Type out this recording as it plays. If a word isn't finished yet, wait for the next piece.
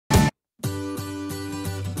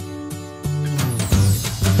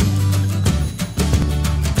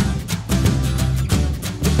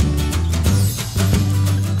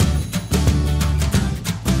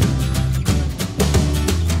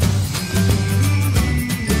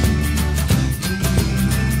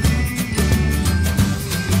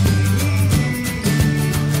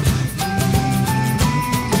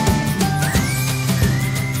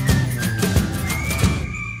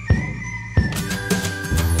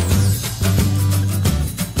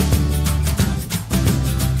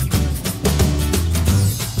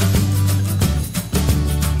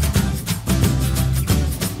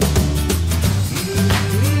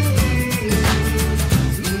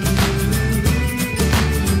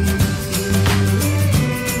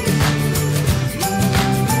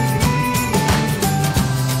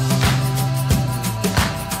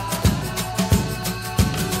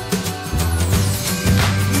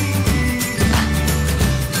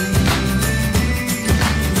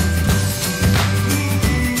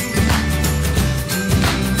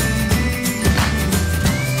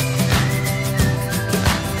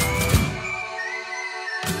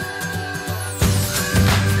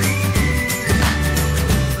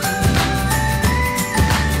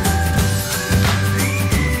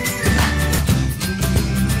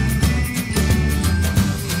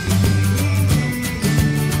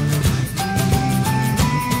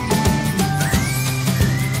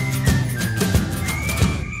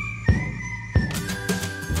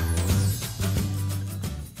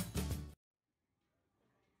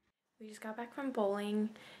back from bowling.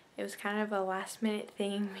 It was kind of a last minute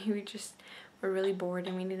thing. We were really bored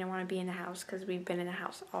and we didn't want to be in the house because we've been in the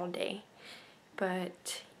house all day.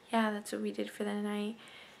 But yeah, that's what we did for the night.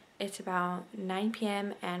 It's about 9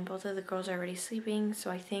 p.m. and both of the girls are already sleeping, so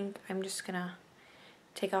I think I'm just gonna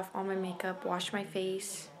take off all my makeup, wash my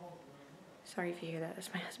face. Sorry if you hear that,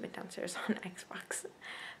 that's my husband downstairs on Xbox.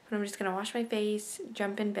 But I'm just gonna wash my face,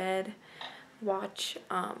 jump in bed, watch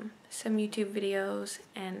some YouTube videos,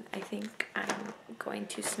 and I think I'm going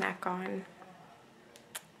to snack on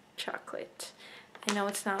chocolate. I know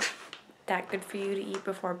it's not that good for you to eat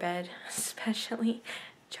before bed, especially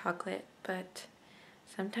chocolate, but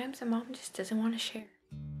sometimes a mom just doesn't want to share.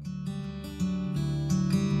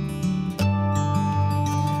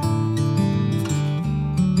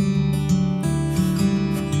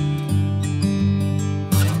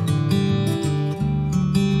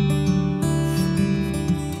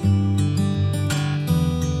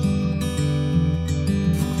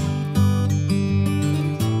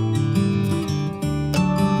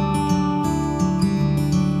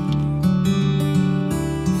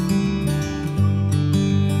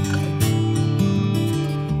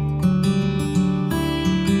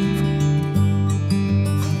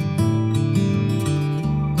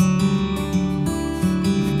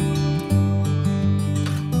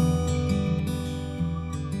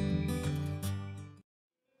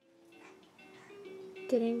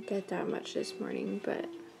 Didn't get that much this morning, but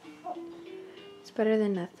it's better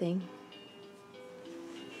than nothing.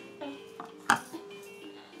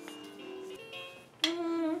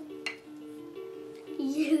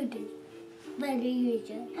 You do. But you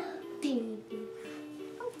do.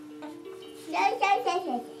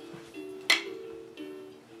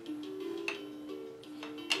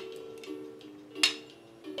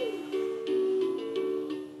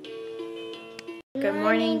 Good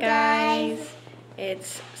morning, guys.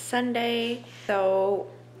 It's Sunday, so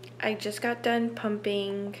I just got done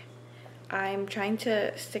pumping. I'm trying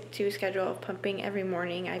to stick to a schedule of pumping every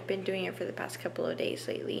morning. I've been doing it for the past couple of days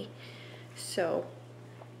lately. So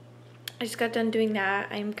I just got done doing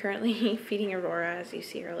that. I'm currently feeding Aurora, as you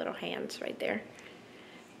see her little hands right there.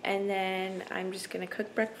 And then I'm just gonna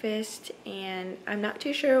cook breakfast, and I'm not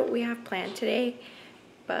too sure what we have planned today,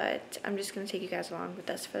 but I'm just gonna take you guys along with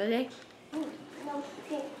us for the day.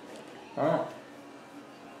 Oh.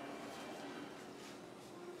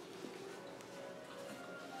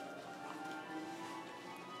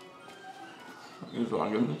 Ini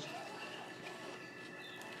soal game.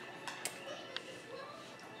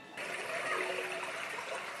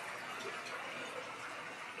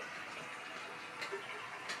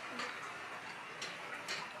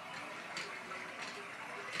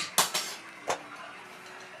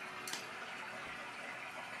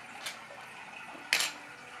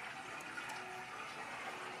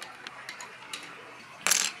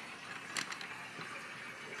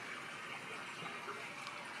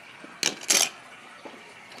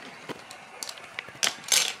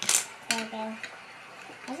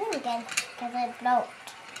 Again, because I broke.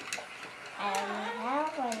 And now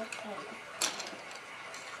when it came.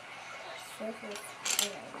 This is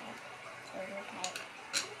really tight.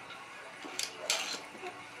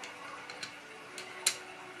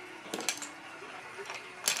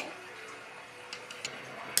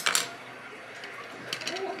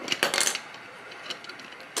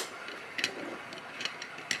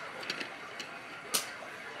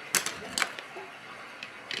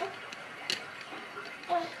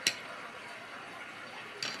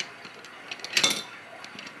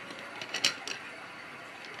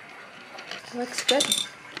 Looks good.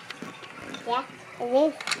 Yeah, it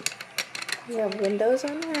is. You have windows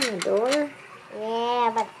on there and a door.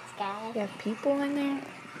 Yeah, but it's got. You have people in there.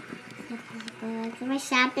 My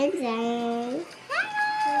shopping zone.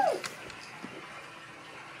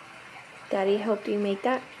 Daddy helped you make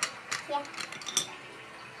that? Yeah.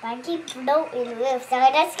 But I keep floating the roof, so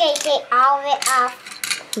I'm just going to take all of it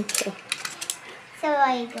off. Okay. So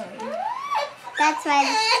I go. That's why.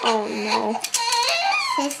 Oh no.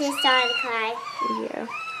 Sissy started to cry. Yeah.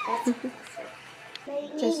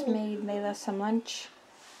 That's Just made Layla some lunch.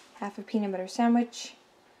 Half a peanut butter sandwich,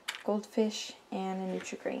 goldfish, and a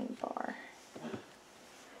Nutri-Grain bar.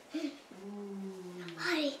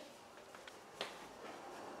 Hi.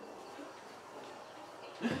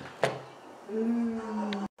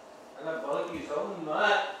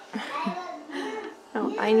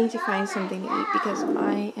 Oh, I need to find something to eat because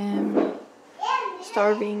I am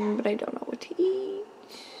starving, but I don't know what to eat.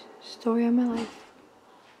 Story of my life.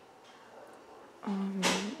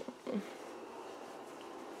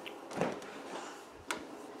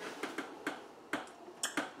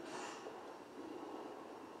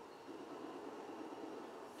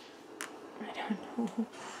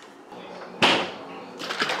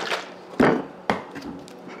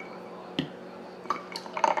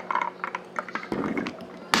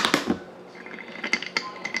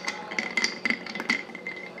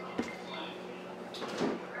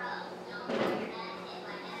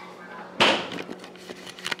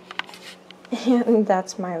 And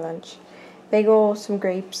that's my lunch. Bagel, some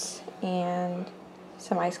grapes, and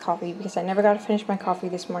some iced coffee because I never got to finish my coffee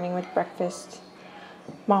this morning with breakfast.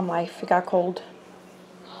 Mom life, it got cold.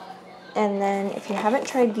 And then if you haven't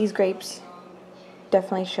tried these grapes,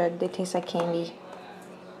 definitely should. They taste like candy.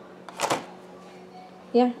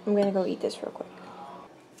 Yeah, I'm gonna go eat this real quick.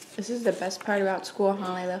 This is the best part about school,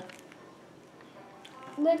 huh, Layla?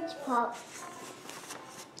 Which part?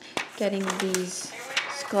 Getting these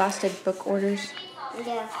Scholastic book orders.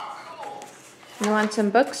 Yeah. You want some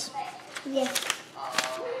books? Yeah.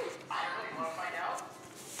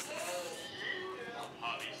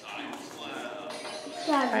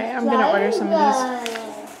 Alright, I'm gonna order some of these.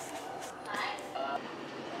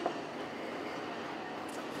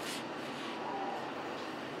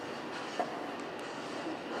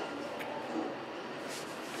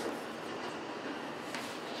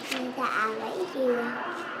 Right here.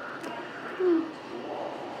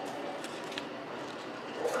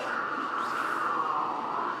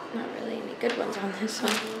 Not really any good ones on this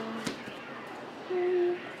one.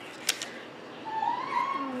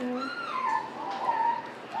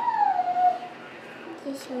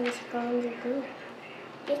 This one's going to be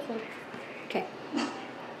this one. Okay. I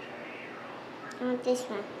want this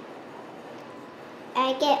one.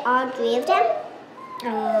 I get all 3 of them?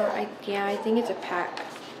 Yeah, I think it's a pack.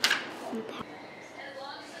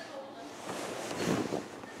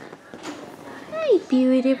 Hi,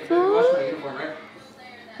 beautiful.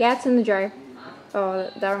 Yeah, it's in the dryer. Oh,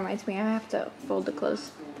 that reminds me, I have to fold the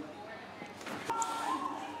clothes.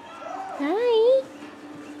 Hi.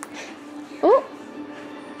 Oh.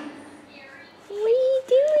 What are you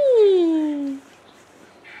doing?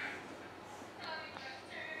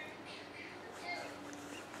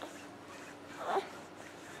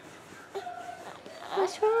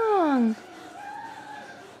 What's wrong?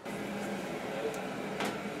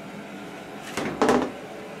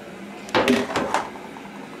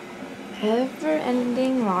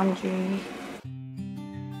 Never-ending laundry.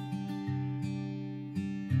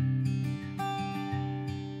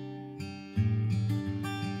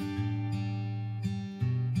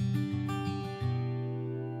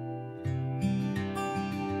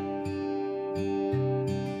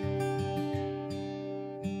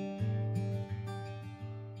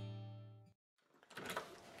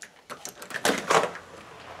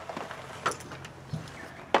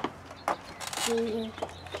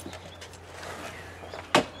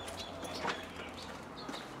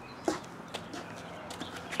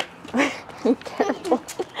 Be careful.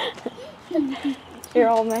 You're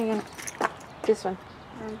all hanging. This one.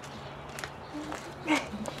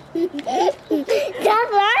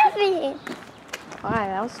 Stop laughing. Why?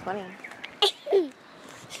 That was funny.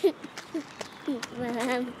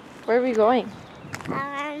 Mom. Where are we going?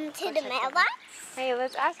 To the mailbox? Hey,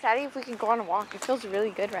 let's ask Daddy if we can go on a walk. It feels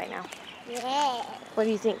really good right now. Yeah. What do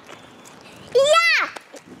you think? Yeah!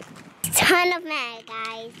 Ton of mail,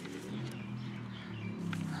 guys.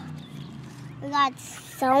 We got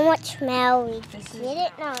so much mail we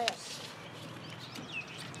didn't notice.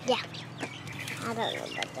 Yeah. I don't know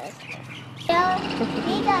about this. So,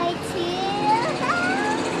 we go to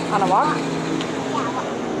On a walk?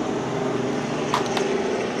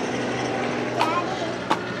 Daddy,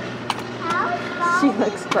 how far She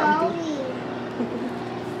looks grumpy.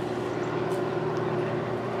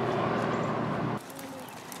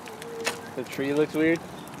 The tree looks weird?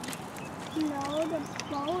 No, the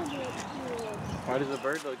boat is weird. Why does the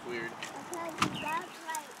bird look weird? Because that's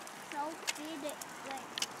like so big, like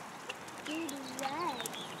big red.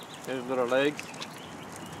 His little legs?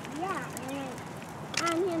 Yeah,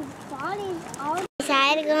 and him falling all.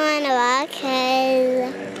 Decided to go on a walk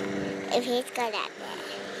because if he's good at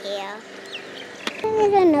here. I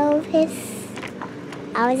don't know if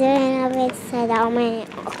I was doing it so that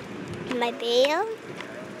my bill,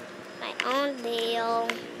 my own bill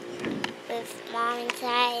with Mom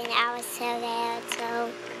inside, and I was so there,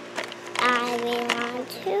 so I really wanted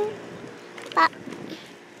to, but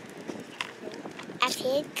I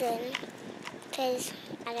feel good because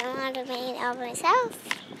I don't want to make it all myself,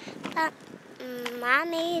 but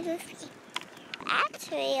Mom made it with me.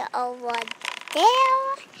 Actually, over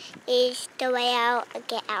there is the way out to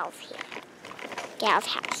get out of here, get out of the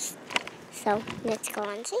house. So let's go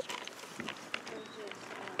and see.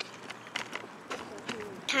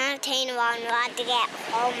 Kind of taking a while to get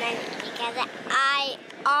home and because I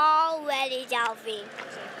already dolphin.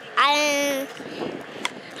 I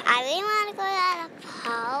really want to go at a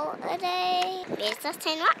holiday. Is this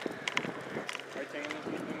thing what?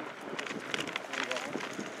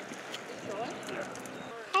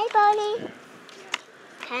 Hey, Bonnie.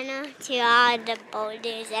 Hello to all the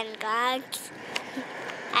boulders and rocks.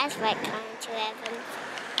 That's like coming to heaven.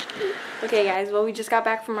 Okay guys, well we just got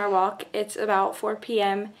back from our walk. It's about 4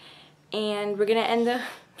 p.m. and we're gonna end the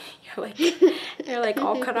you're like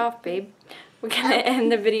all cut off, babe. We're gonna end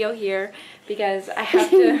the video here because I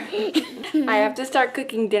have to start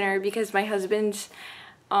cooking dinner because my husband's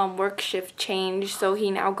work shift changed, so he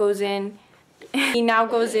now goes in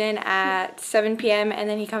at 7 p.m. and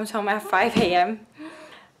then he comes home at 5 a.m.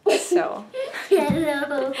 So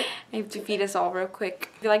Hello. I have to feed us all real quick.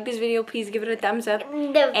 If you like this video, please give it a thumbs up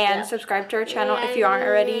and subscribe to our channel if you aren't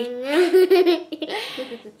already.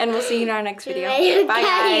 And we'll see you in our next video. Bye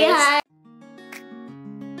guys.